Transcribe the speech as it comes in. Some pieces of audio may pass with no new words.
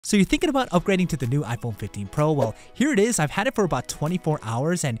So you're thinking about upgrading to the new iPhone 15 Pro? Well, here it is. I've had it for about 24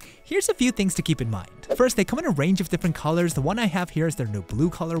 hours, and here's a few things to keep in mind. First, they come in a range of different colors. The one I have here is their new blue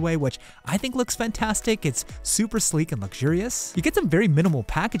colorway, which I think looks fantastic. It's super sleek and luxurious. You get some very minimal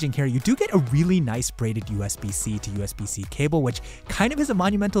packaging here. You do get a really nice braided USB-C to USB-C cable, which kind of is a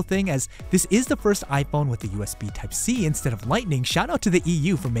monumental thing, as this is the first iPhone with the USB Type-C instead of Lightning. Shout out to the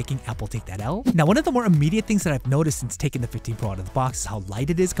EU for making Apple take that L. Now, one of the more immediate things that I've noticed since taking the 15 Pro out of the box is how light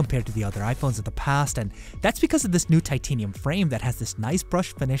it is compared to the other iPhones of the past, and that's because of this new titanium frame that has this nice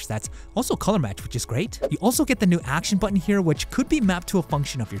brush finish that's also color matched, which is great. You also get the new action button here, which could be mapped to a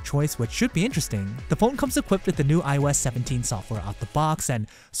function of your choice, which should be interesting. The phone comes equipped with the new iOS 17 software out the box, and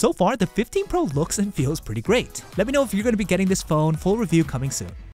so far the 15 Pro looks and feels pretty great. Let me know if you're going to be getting this phone. Full review coming soon.